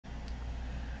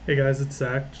Hey guys, it's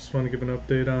Zach. Just want to give an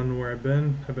update on where I've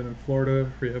been. I've been in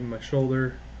Florida, rehabbing my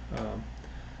shoulder,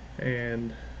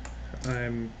 and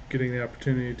I'm getting the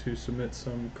opportunity to submit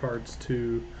some cards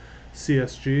to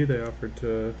CSG. They offered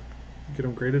to get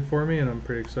them graded for me, and I'm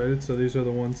pretty excited. So these are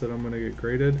the ones that I'm going to get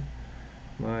graded.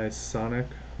 My Sonic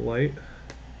Light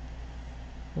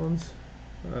ones.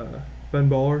 Ben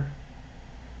Baller.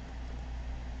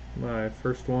 My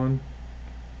first one,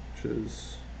 which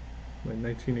is my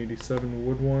 1987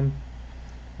 wood one.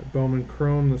 Bowman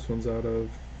Chrome, this one's out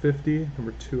of 50,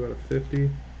 number 2 out of 50.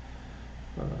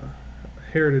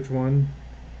 Heritage one,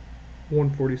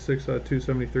 146 out of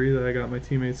 273 that I got my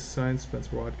teammates to sign,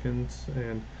 Spencer Watkins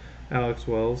and Alex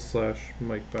Wells /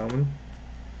 Mike Bowman.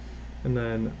 And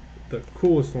then the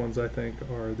coolest ones I think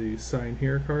are the sign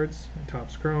here cards.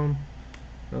 Topps Chrome,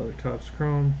 another Topps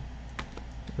Chrome,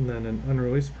 and then an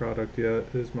unreleased product yet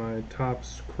is my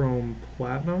Topps Chrome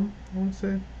Platinum, I want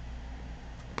to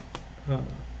say.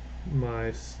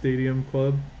 My Stadium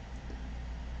Club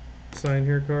sign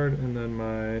here card, and then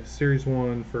my Series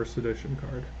 1 first edition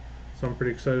card. So I'm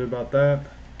pretty excited about that.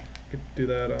 Get to do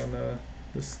that on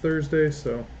this Thursday,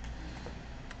 so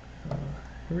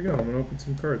here we go. I'm going to open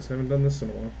some cards. I haven't done this in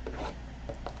a while.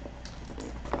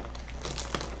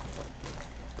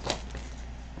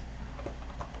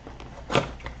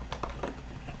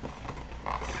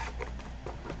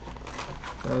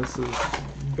 This is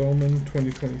Bowman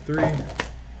 2023. Let's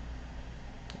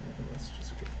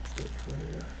just get this for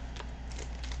you.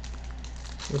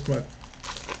 That's my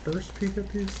first peek at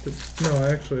these. No, I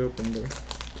actually opened a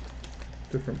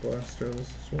different blaster this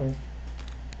as well.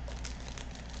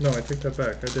 No, I take that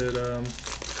back. I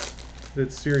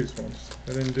did series ones.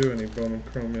 I didn't do any Bowman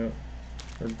Chrome yet.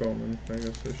 Or Bowman, I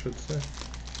guess I should say.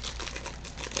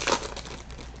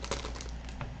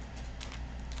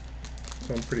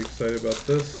 So I'm pretty excited about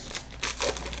this.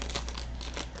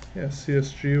 Yeah,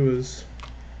 CSG was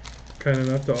kind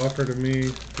enough to offer to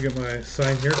me to get my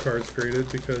sign here cards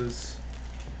graded because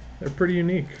they're pretty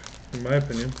unique, in my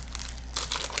opinion.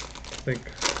 I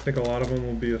think a lot of them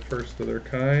will be a first of their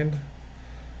kind,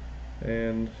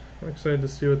 and I'm excited to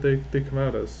see what they come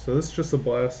out as. So this is just a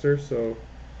blaster, so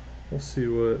we'll see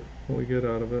what we get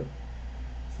out of it.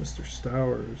 Mr.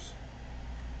 Stowers,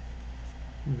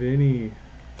 Vinny.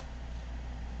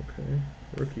 Okay,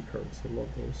 rookie cards. I love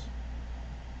those.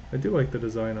 I do like the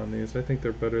design on these. I think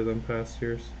they're better than past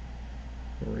years.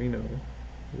 Marino,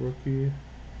 rookie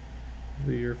of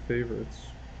the year favorites.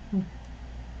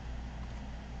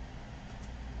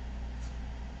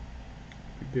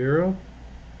 Figueroa.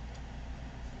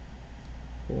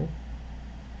 Cool.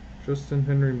 Justin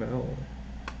Henry Malloy.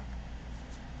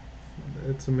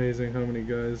 It's amazing how many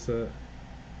guys that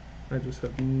I just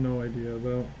have no idea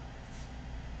about.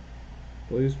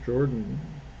 Blaze Jordan.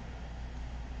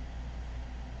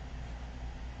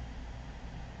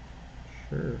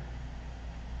 Sure.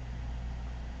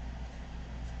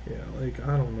 Yeah, like,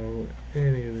 I don't know what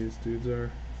any of these dudes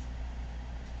are.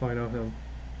 Oh, I know him.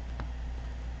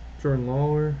 Jordan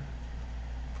Lawler.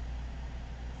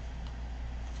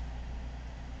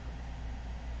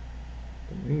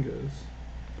 Dominguez. Is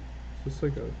this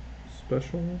like a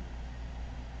special one?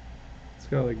 It's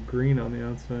got like green on the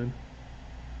outside.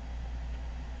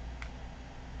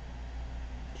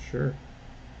 Sure.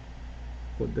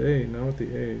 Day now with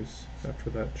the A's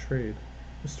after that trade.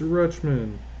 Mr.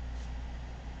 Rutschman.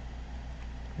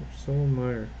 Marcelo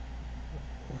Meyer.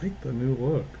 I like the new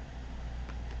look.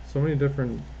 So many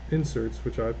different inserts,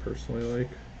 which I personally like.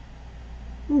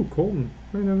 Ooh, Colton.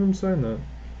 I might have him sign that.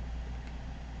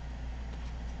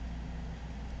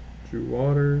 Drew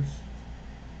Waters.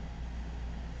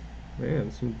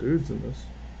 Man, some dudes in this.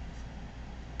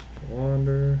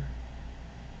 Wander.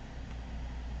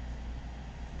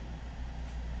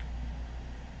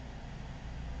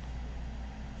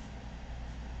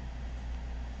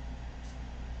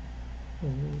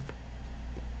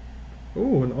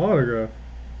 Oh, an autograph.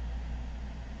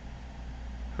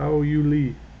 How you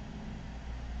Lee.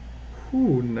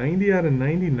 Ooh, 90 out of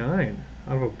 99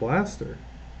 out of a blaster.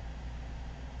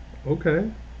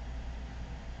 Okay.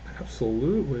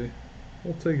 Absolutely.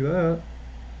 We'll take that.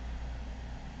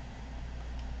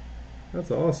 That's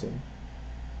awesome.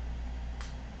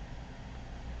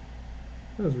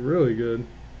 That's really good.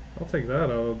 I'll take that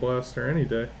out of a blaster any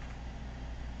day.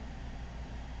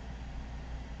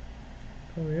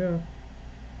 Oh yeah.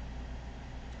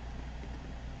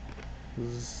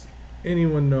 Does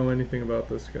anyone know anything about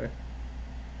this guy?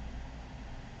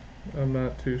 I'm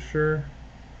not too sure.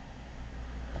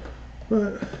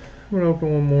 But I'm gonna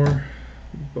open one more.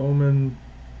 Bowman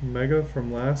Mega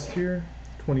from last year,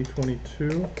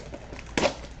 2022.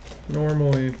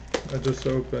 Normally I just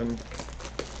opened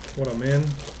what I'm in,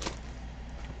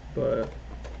 but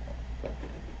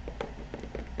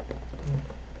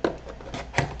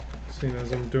seeing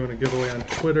as I'm doing a giveaway on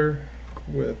Twitter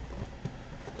with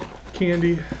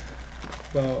candy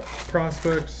about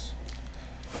prospects,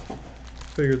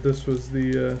 figured this was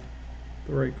the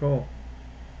right call.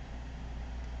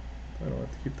 I don't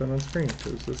have to keep that on screen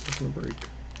because this is going to break.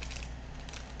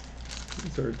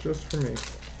 These are just for me.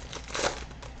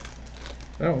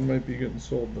 That one might be getting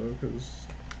sold though because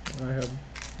I have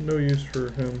no use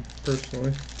for him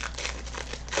personally.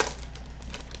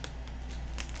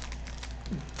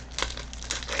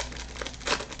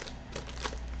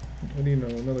 What do you know?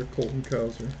 Another Colton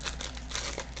Cowser.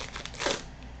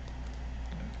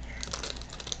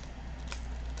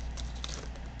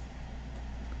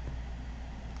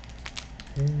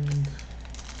 And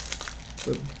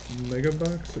the Mega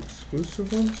Box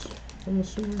exclusive ones, I'm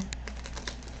assuming.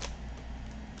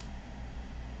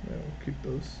 Yeah, we'll keep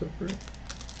those separate.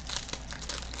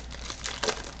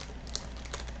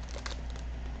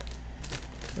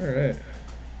 Alright,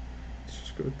 let's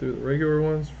just go through the regular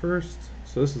ones first.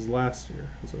 So this is last year,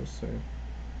 as I was saying.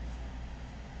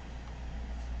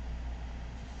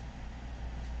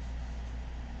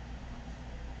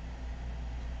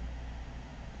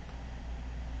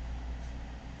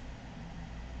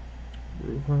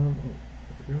 Ruhan, oh,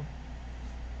 there we go.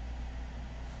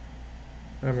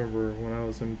 I remember when I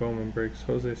was in Bowman Breaks,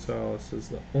 Jose Salas is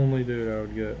the only dude I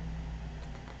would get.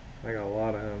 I got a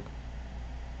lot of him.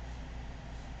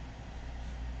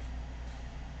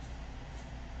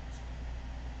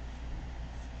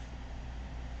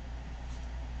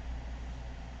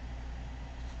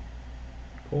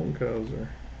 Colton Cowser,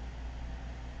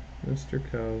 Mr.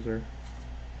 Cowser,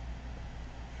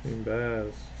 Shane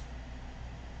Baz,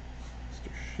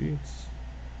 Mr. Sheets,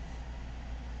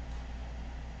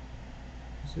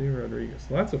 Z Rodriguez.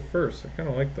 Lots of firsts. I kind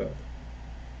of like that.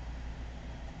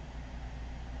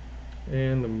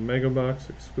 And the Mega Box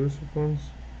exclusive ones.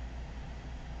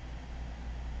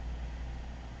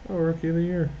 Oh, Rookie of the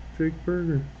Year, Jake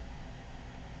Berger.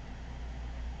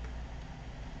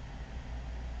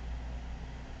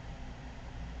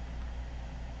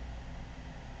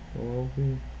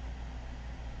 OLB.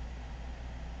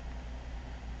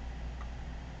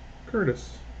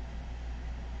 Curtis.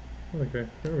 Okay,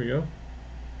 there we go.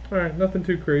 Alright, nothing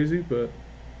too crazy, but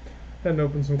hadn't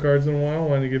opened some cards in a while.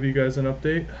 Wanted to give you guys an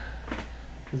update.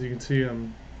 As you can see,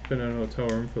 I'm been in a hotel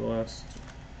room for the last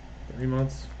 3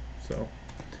 months, so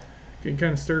getting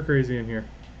kind of stir crazy in here.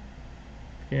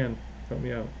 If you can help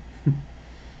me out.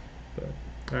 But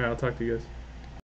alright, I'll talk to you guys.